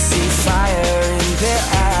 You see fire in their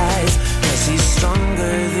eyes, 'cause he's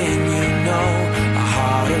stronger than you know. A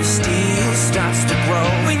heart of steel starts to grow.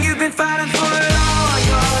 When you've been fighting for it all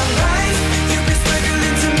your life, you've been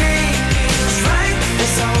struggling to make things right.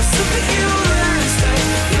 That's how a superhero learns to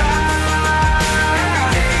fly.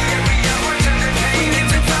 Every hour turn the pain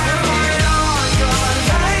into power. For it all your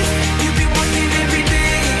life, you've been working every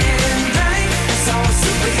day and night. That's how a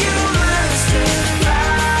superhero learns to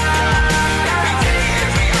fly. Every day,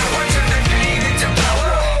 every hour turn the pain into power.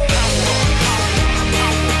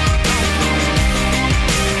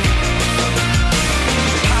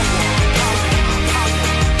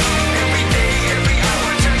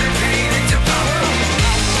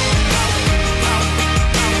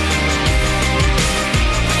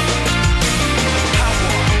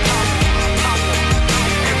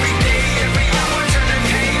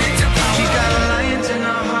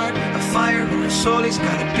 Soul, he's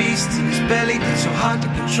got a beast in his belly that's so hard to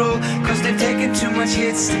control. 'Cause they've taken too much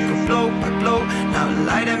hits, they go blow by blow. Now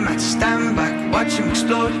light him at stand back, watch him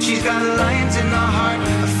explode. She's got lions in her heart,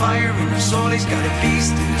 a fire in her soul. He's got a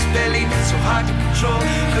beast in his belly that's so hard to control.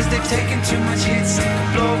 'Cause they've taken too much hits, they go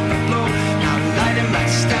blow by blow. Now light him at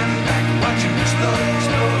stand back, watch him explode,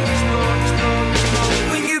 explode, explode, explode, explode.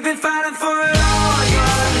 When you've been fighting for it all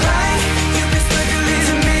your life, you've been struggling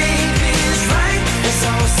to make things right. That's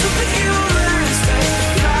how a superhero learns to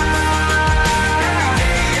fly.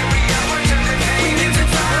 Every hour turn the pain into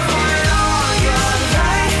fire. For it all your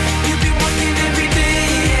life, you've been working every day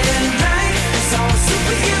and night. That's how a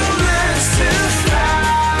superhero learns to fly.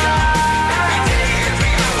 Every day,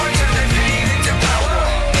 every hour turn the pain into power.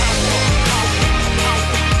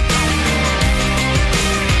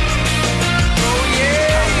 Oh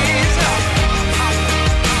yes.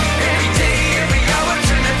 Every day, every hour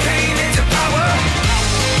turn the pain into power.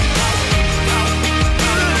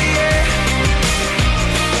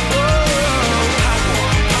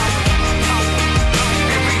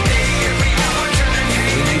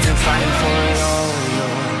 Fighting for it all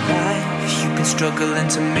your life, you've been struggling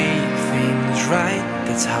to make things right.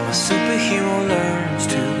 That's how a superhero learns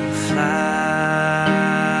to fly.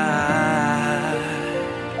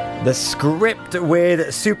 The script with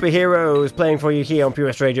superheroes playing for you here on Pure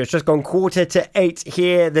West Radio. It's just gone 7:45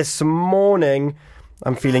 here this morning.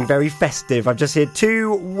 I'm feeling very festive. I've just heard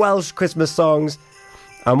 2 Welsh Christmas songs,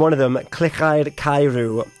 and one of them, Clychair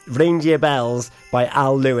Cairw, Reindeer Bells by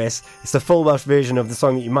Al Lewis. It's the full Welsh version of the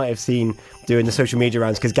song that you might have seen doing the social media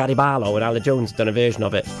rounds, because Gary Barlow and Alan Jones have done a version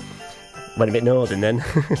of it. Went a bit northern then.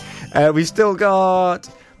 We've still got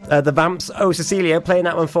the Vamps, Oh Cecilia, playing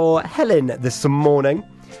that one for Helen this morning,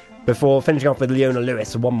 before finishing off with Leona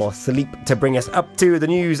Lewis, One More Sleep, to bring us up to the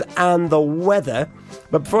news and the weather.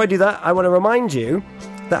 But before I do that, I want to remind you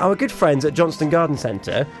that our good friends at Johnston Garden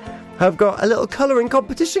Centre have got a little colouring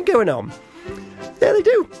competition going on. Yeah, they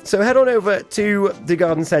do. So head on over to the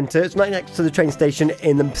garden centre. It's right next to the train station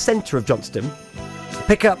in the centre of Johnston.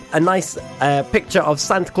 Pick up a nice picture of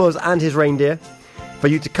Santa Claus and his reindeer for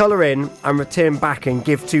you to colour in and return back and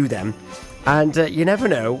give to them. And you never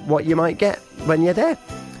know what you might get when you're there.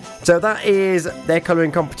 So that is their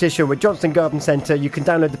colouring competition with Johnston Garden Centre. You can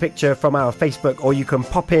download the picture from our Facebook, or you can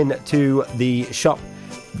pop in to the shop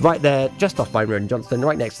right there, just off Vine Road in Johnston,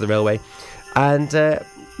 right next to the railway. And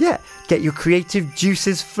get your creative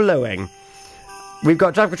juices flowing. We've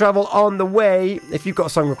got Drive for Travel on the way. If you've got a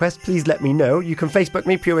song request, please let me know. You can Facebook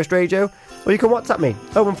me, Pure West Radio, or you can WhatsApp me,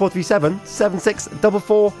 01437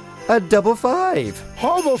 7644 55.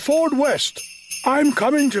 Haverfordwest, I'm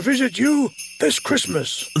coming to visit you this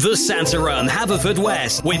Christmas. The Santa Run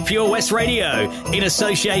Haverfordwest with Pure West Radio, in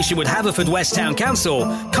association with Haverfordwest Town Council,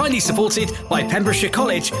 kindly supported by Pembrokeshire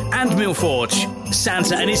College and Millforge.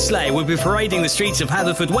 Santa and his sleigh will be parading the streets of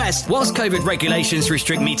Haverfordwest. Whilst COVID regulations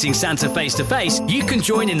restrict meeting Santa face to face, you can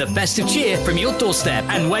join in the festive cheer from your doorstep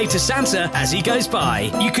and wave to Santa as he goes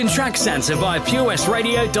by. You can track Santa via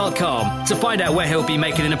purewestradio.com to find out where he'll be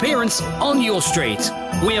making an appearance on your street.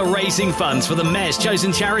 We are raising funds for the Mayor's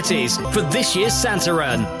chosen charities for this year's Santa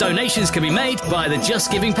Run. Donations can be made via the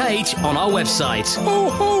Just Giving page on our website. Ho,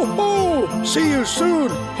 ho, ho! See you soon,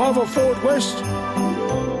 Haverfordwest.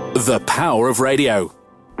 The power of radio.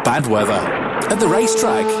 Bad weather. At the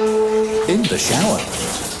racetrack. In the shower.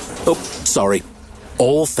 Oh, sorry.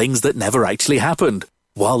 All things that never actually happened.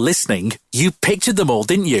 While listening, you pictured them all,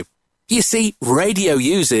 didn't you? You see, radio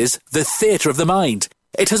uses the theatre of the mind.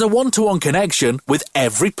 It has a one-to-one connection with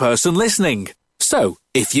every person listening. So,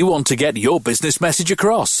 if you want to get your business message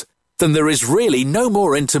across, then there is really no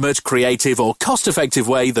more intimate, creative or cost-effective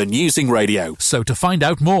way than using radio. So to find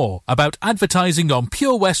out more about advertising on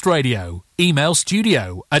Pure West Radio, email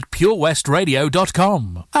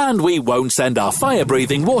studio@purewestradio.com. And we won't send our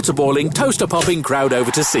fire-breathing, water-boiling, toaster-popping crowd over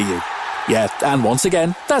to see you. Yeah, and once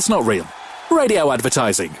again, that's not real. Radio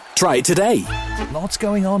advertising. Try it today. Lots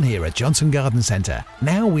going on here at Johnson Garden Centre.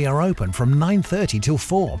 Now we are open from 9:30 till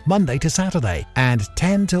 4, Monday to Saturday, and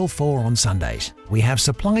 10 till 4 on Sundays. We have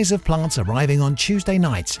supplies of plants arriving on Tuesday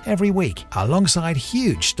nights every week, alongside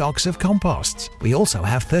huge stocks of composts. We also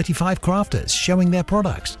have 35 crafters showing their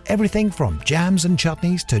products, everything from jams and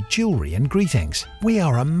chutneys to jewellery and greetings. We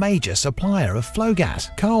are a major supplier of flow gas,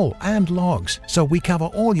 coal and logs, so we cover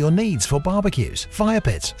all your needs for barbecues, fire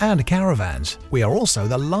pits and caravans. We are also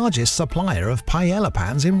the largest supplier of paella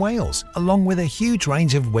pans in Wales, along with a huge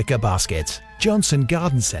range of wicker baskets. Johnson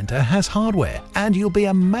Garden Centre has hardware, and you'll be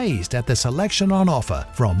amazed at the selection on offer,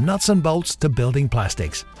 from nuts and bolts to building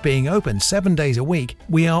plastics. Being open 7 days a week,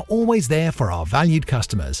 we are always there for our valued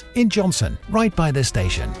customers. In Johnson, right by the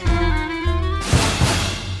station.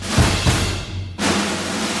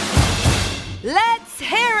 Let's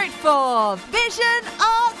hear it for Vision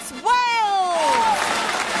Arts Wales!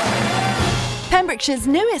 Pembrokeshire's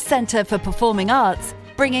newest centre for performing arts,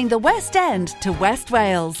 bringing the West End to West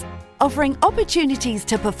Wales, offering opportunities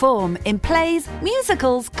to perform in plays,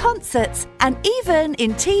 musicals, concerts, and even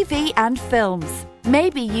in TV and films.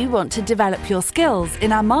 Maybe you want to develop your skills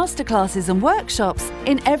in our masterclasses and workshops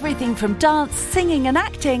in everything from dance, singing and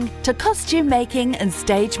acting to costume making and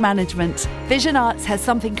stage management. Vision Arts has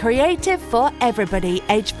something creative for everybody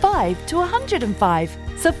aged 5 to 105.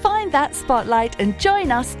 So find that spotlight and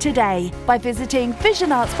join us today by visiting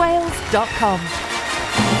visionartswales.com.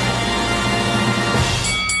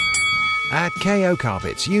 At KO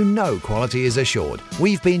Carpets, you know quality is assured.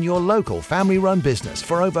 We've been your local family-run business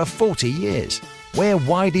for over 40 years. We're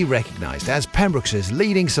widely recognised as Pembrokeshire's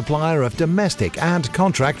leading supplier of domestic and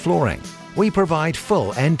contract flooring. We provide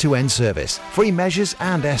full end-to-end service, free measures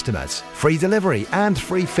and estimates, free delivery and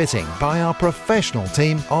free fitting by our professional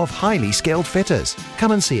team of highly skilled fitters.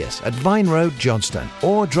 Come and see us at Vine Road, Johnston,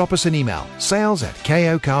 or drop us an email,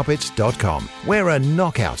 sales@kocarpets.com. We're a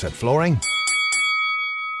knockout at flooring.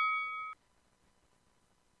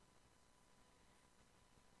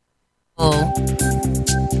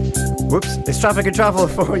 Whoops, it's traffic and travel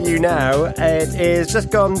for you now. It is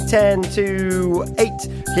just gone 10 to 8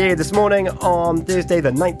 here this morning on Thursday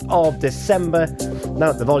the 9th of December.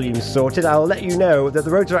 Now that the volume's sorted, I'll let you know that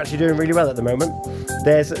the roads are actually doing really well at the moment.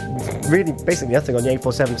 There's really basically nothing on the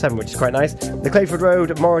A477, which is quite nice. The Clayford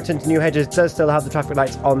Road, Moreton to New Hedges does still have the traffic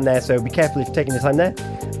lights on there, so be careful if you're taking your time there.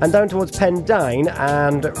 And down towards Pendine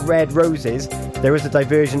and Red Roses, there is a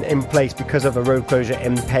diversion in place because of a road closure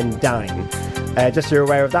in Pendine. Just so you're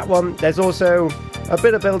aware of that one. There's also a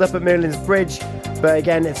bit of build-up at Merlin's Bridge, but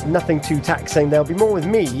again, it's nothing too taxing. There'll be more with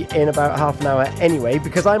me in about half an hour anyway,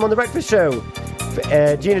 because I'm on The Breakfast Show.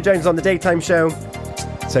 Gina Jones on the daytime show.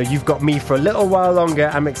 So you've got me for a little while longer.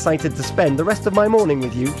 I'm excited to spend the rest of my morning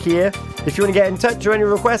with you here. If you want to get in touch or any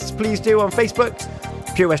requests, please do on Facebook.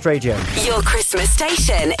 Pure West Radio. Your Christmas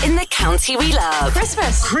station in the county we love.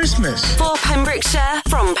 Christmas. For Pembrokeshire,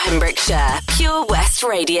 from Pembrokeshire. Pure West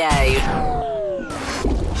Radio.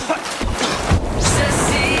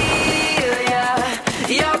 Cecilia,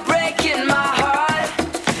 you're breaking my heart.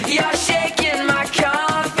 You're shaking my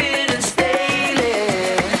confidence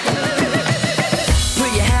daily.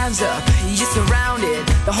 Put your hands up, you're surrounded.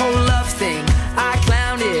 The whole love thing, I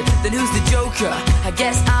clowned it. Then who's the joker? I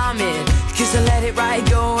guess I'm in. Cause I let it right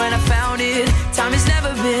go and I found it. Time has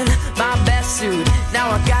never been my best suit. Now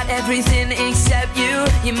I got everything except you.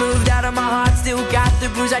 You moved out of my heart, still got the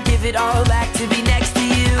bruise. I give it all back to be next to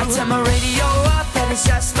you. I turn my radio up and it's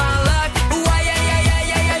just my luck. Why,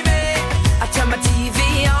 yeah, babe. I turn my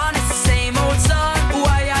TV on, it's the same old song.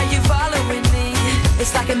 Why are you following me?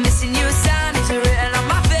 It's like I'm missing you, a sign is written on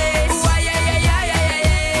my face. Why,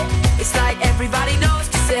 yeah. It's like everybody knows,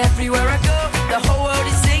 cause everywhere I go, the whole world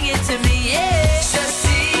is singing to me. Yeah.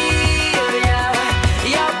 Cecilia,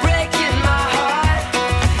 you're breaking my heart.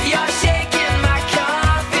 You're shaking my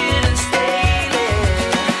confidence daily.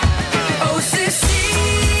 Oh,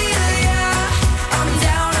 Cecilia, I'm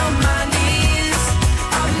down on my knees.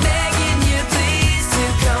 I'm begging you, please, to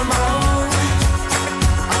come home.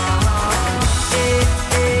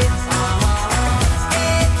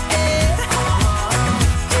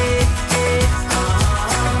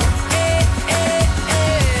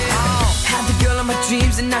 Had the girl of my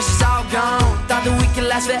dreams and now she's all gone. Thought that we could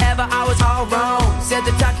last forever, I was all wrong. Said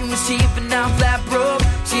the talking was cheap and now I'm flat broke.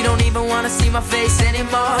 She She don't even wanna see my face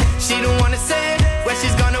anymore. She don't wanna say where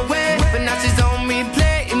she's gone away, but now she's on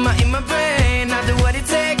replay in my brain. I'll do what it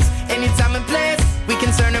takes, anytime and place. We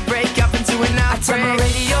can turn a break up into an outbreak. I turn my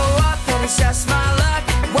radio up and it's just my luck.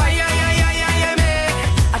 Why, yeah, me?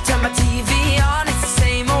 I turn my TV on, it's the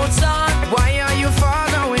same old song. Why are you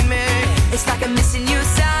following me? It's like a missing you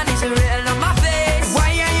sign is written on my face. Why,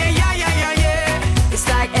 yeah. It's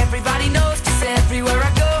like everybody knows, 'cause everywhere I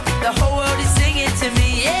go, the whole world is singing to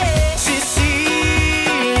me, yeah.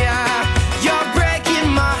 Cecilia, you're breaking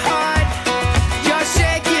my heart. You're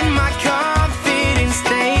shaking my confidence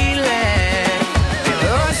daily.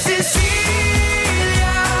 Oh,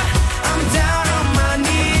 Cecilia, I'm down on my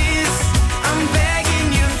knees. I'm begging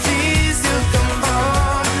you, please, to come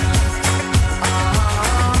home.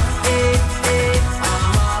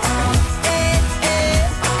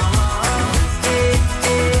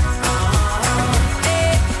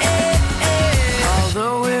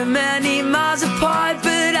 Although we're many miles apart,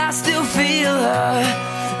 but I still feel her.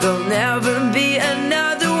 There'll never be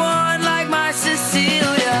another one like my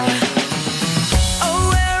Cecilia. Oh,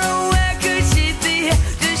 where could she be?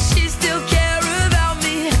 Does she still care about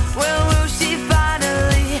me? When will she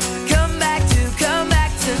finally come back to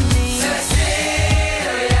me?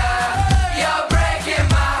 Cecilia, you're breaking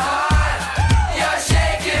my heart. You're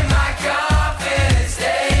shaking my confidence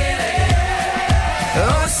daily.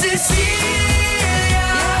 Oh, Cecilia,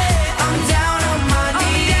 I'm down on my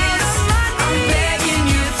knees. I'm begging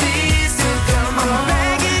you, please, to come home.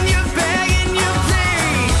 Begging you, please.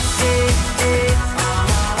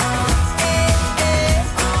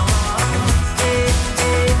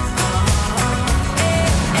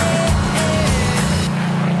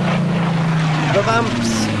 The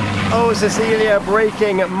Vamps. Oh, Cecilia,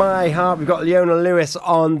 breaking my heart. We've got Leona Lewis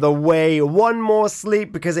on the way. One more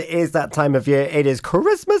sleep because it is that time of year. It is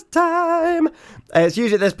Christmas time. It's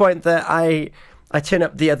usually at this point that I turn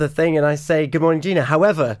up the other thing and I say, good morning, Gina.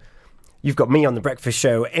 However, you've got me on the breakfast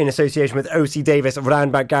show in association with O.C. Davis of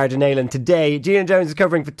Roundabout Garden today. Gina Jones is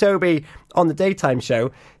covering for Toby on the daytime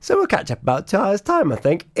show. So we'll catch up about 2 hours' time, I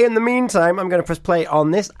think. In the meantime, I'm going to press play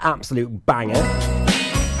on this absolute banger.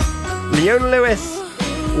 Leona Lewis,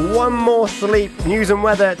 One More Sleep, news and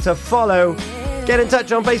weather to follow. Get in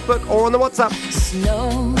touch on Facebook or on the WhatsApp.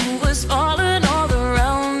 Snow was falling all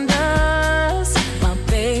around us. My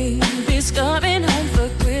baby's coming home for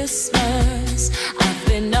Christmas. I've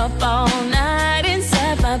been up all night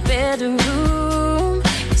inside my bedroom.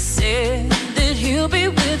 He said that he'll be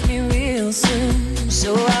with me real soon.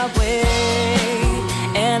 So I